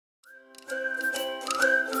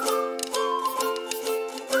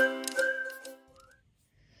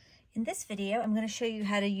this video, I'm going to show you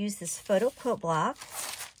how to use this photo quilt block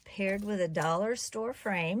paired with a dollar store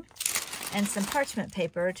frame and some parchment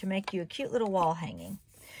paper to make you a cute little wall hanging.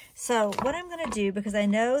 So what I'm going to do, because I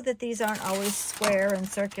know that these aren't always square and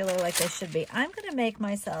circular like they should be, I'm going to make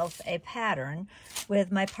myself a pattern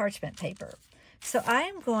with my parchment paper. So I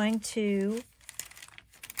am going to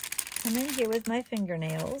come in here with my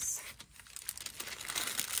fingernails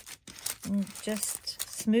and just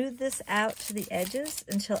smooth this out to the edges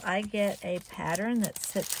until I get a pattern that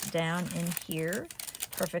sits down in here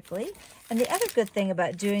perfectly. And the other good thing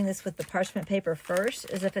about doing this with the parchment paper first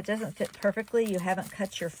is if it doesn't fit perfectly, you haven't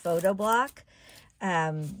cut your photo block,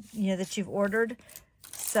 that you've ordered.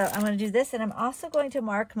 So I'm going to do this, and I'm also going to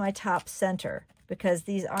mark my top center because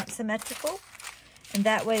these aren't symmetrical, and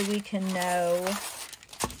that way we can know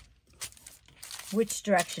which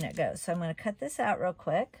direction it goes. So I'm going to cut this out real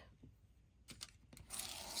quick.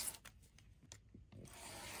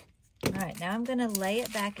 All right, now I'm going to lay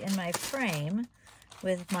it back in my frame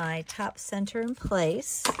with my top center in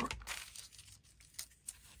place.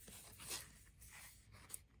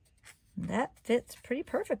 That fits pretty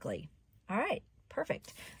perfectly. All right,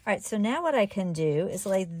 perfect. All right, so now what I can do is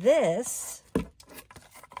lay this,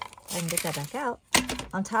 I can get that back out,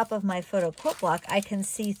 on top of my photo quilt block. I can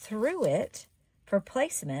see through it for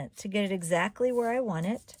placement to get it exactly where I want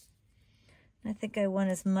it. I think I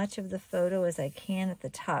want as much of the photo as I can at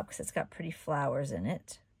the top because it's got pretty flowers in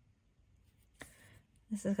it.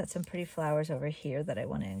 This has got some pretty flowers over here that I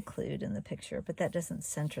want to include in the picture, but that doesn't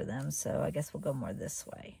center them, so I guess we'll go more this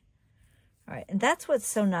way. All right, and that's what's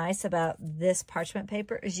so nice about this parchment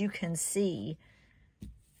paper is you can see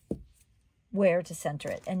where to center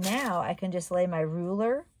it. And now I can just lay my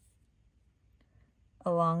ruler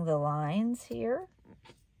along the lines here.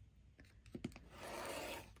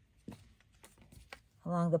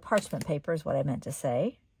 Along the parchment paper is what I meant to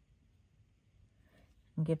say.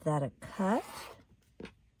 And give that a cut.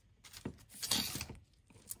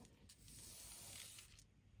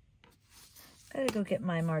 Gotta go get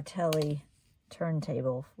my Martelli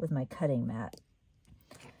turntable with my cutting mat.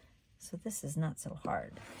 So this is not so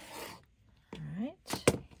hard. All right.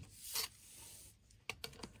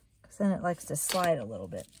 Because then it likes to slide a little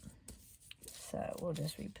bit. So we'll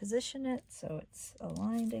just reposition it so it's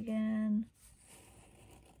aligned again.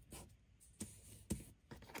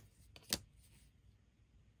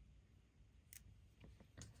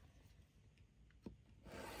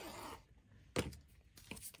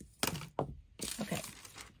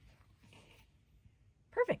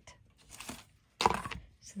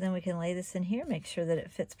 So then we can lay this in here, make sure that it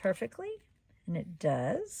fits perfectly. And it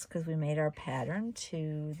does, because we made our pattern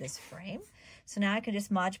to this frame. So now I can just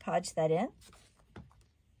Mod Podge that in.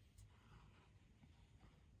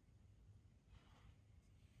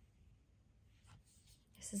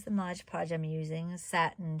 This is the Mod Podge I'm using, a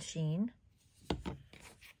satin sheen.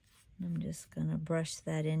 I'm just going to brush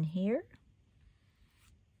that in here.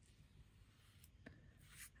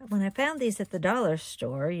 When I found these at the dollar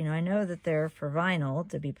store, I know that they're for vinyl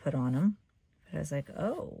to be put on them. But I was like,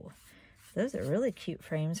 oh, those are really cute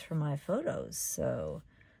frames for my photos. So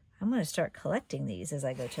I'm going to start collecting these as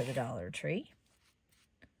I go to the Dollar Tree.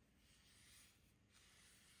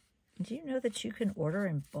 Do you know that you can order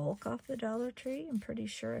in bulk off the Dollar Tree? I'm pretty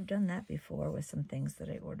sure I've done that before with some things that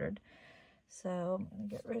I ordered. So I'm going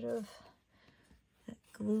to get rid of that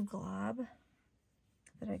glue glob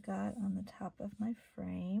that I got on the top of my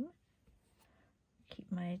frame.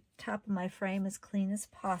 Keep my top of my frame as clean as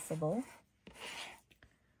possible.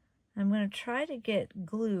 I'm going to try to get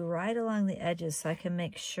glue right along the edges so I can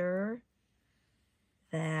make sure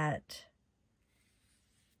that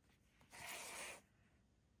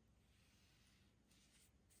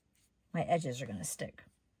my edges are going to stick.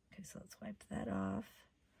 Okay, so let's wipe that off.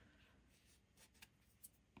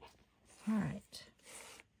 All right.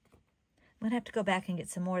 I'm going to have to go back and get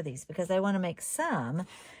some more of these because I want to make some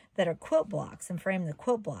that are quilt blocks and frame the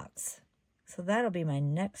quilt blocks. So that'll be my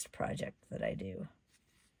next project that I do.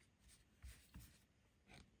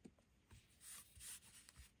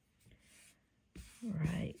 All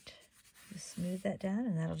right. Just smooth that down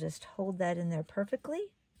and that'll just hold that in there perfectly.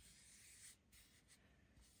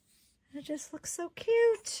 It just looks so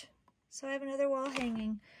cute. So I have another wall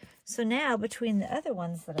hanging. So now between the other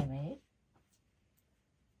ones that I made,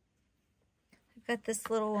 I've got this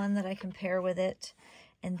little one that I can pair with it.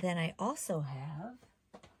 And then I also have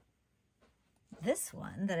this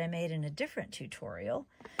one that I made in a different tutorial.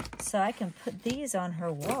 So I can put these on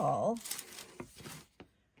her wall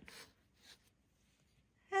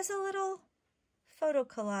as a little photo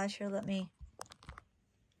collage. Here, let me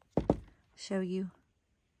show you.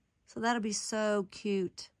 So that'll be so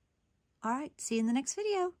cute. All right, see you in the next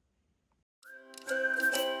video.